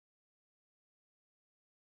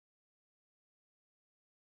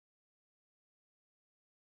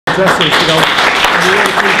address us, you know. And we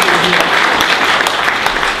really appreciate you.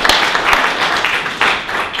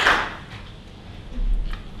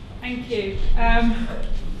 Thank you.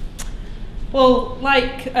 Well,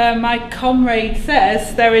 like my comrade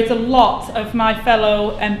says, there is a lot of my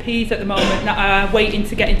fellow MPs at the moment that are waiting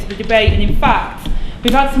to get into the debate, and in fact,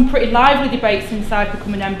 we've had some pretty lively debates since I've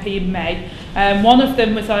become an MP in May. One of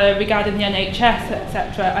them was regarding the NHS,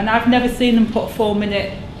 etc., and I've never seen them put a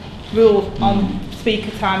 4-minute rule on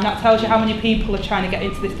speaker time. That tells you how many people are trying to get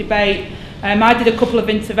into this debate. I did a couple of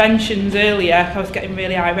interventions earlier. I was getting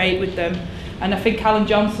really irate with them. And I think Alan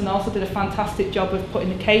Johnson also did a fantastic job of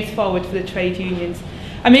putting the case forward for the trade unions.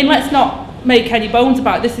 I mean, let's not make any bones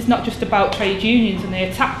about it. This is not just about trade unions and the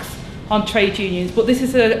attacks on trade unions, but this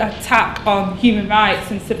is an attack on human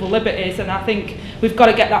rights and civil liberties, and I think we've got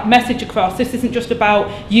to get that message across. This isn't just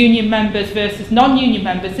about union members versus non-union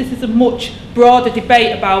members. This is a much broader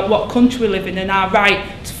debate about what country we live in and our right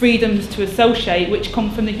to freedoms to associate, which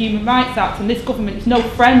come from the Human Rights Act, and this government is no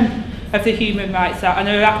friend of the Human Rights Act and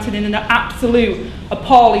are acting in an absolute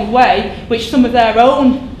appalling way, which some of their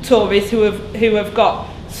own Tories who have got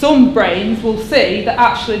some brains will see that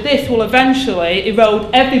actually this will eventually erode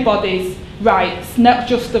everybody's rights, not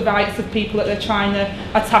just the rights of people that they're trying to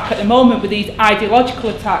attack at the moment with these ideological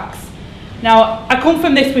attacks. Now, I come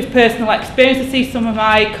from this with personal experience. I see some of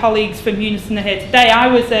my colleagues from Unison are here today. I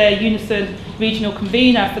was a Unison regional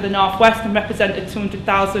convener for the North West and represented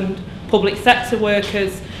 200,000 public sector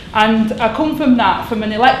workers. And I come from that, from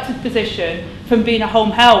an elected position, from being a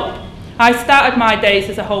home help. I started my days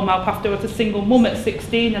as a home help after I was a single mum at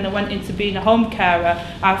 16 and I went into being a home carer.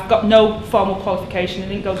 I've got no formal qualification, I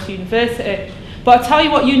didn't go to university. But I'll tell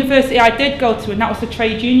you what university I did go to, and that was the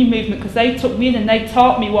trade union movement, because they took me in and they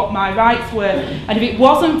taught me what my rights were. And if it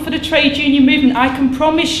wasn't for the trade union movement, I can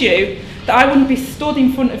promise you that I wouldn't be stood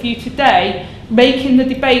in front of you today making the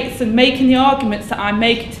debates and making the arguments that I'm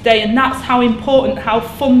making today, and that's how important, how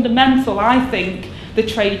fundamental I think the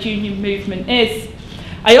trade union movement is.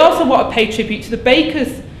 I also want to pay tribute to the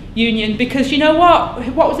Bakers Union, because you know what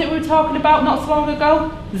was it we were talking about not so long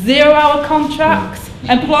ago? 0-hour contracts,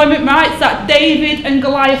 employment rights, that David and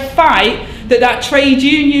Goliath fight that trade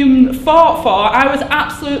union fought for. I was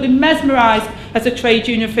absolutely mesmerised as a trade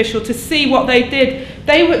union official to see what they did.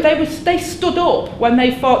 They stood up when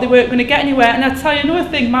they thought they weren't going to get anywhere. And I'll tell you another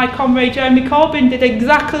thing, my comrade Jeremy Corbyn did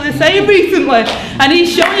exactly the same recently, and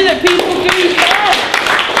he's shown you that people do care.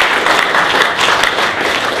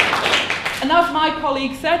 And as my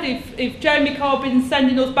colleague said, if Jeremy Corbyn's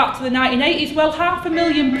sending us back to the 1980s, well,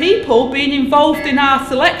 500,000 people being involved in our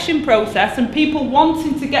selection process and people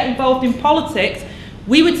wanting to get involved in politics,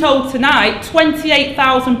 we were told tonight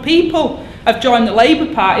 28,000 people have joined the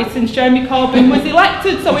Labour Party since Jeremy Corbyn was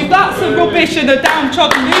elected. So if that's a rubbish and a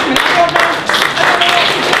downtrodden movement, I don't know what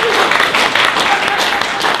to do.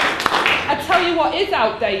 I tell you what is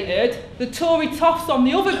outdated, the Tory toffs on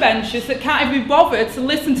the other benches that can't even be bothered to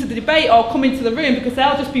listen to the debate or come into the room because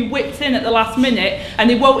they'll just be whipped in at the last minute and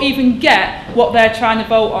they won't even get what they're trying to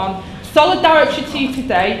vote on. Solidarity to you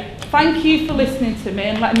today. Thank you for listening to me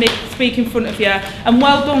and letting me speak in front of you, and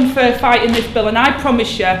well done for fighting this bill, and I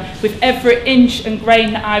promise you with every inch and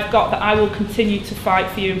grain that I've got that I will continue to fight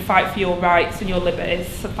for you and fight for your rights and your liberties,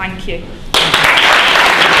 so thank you.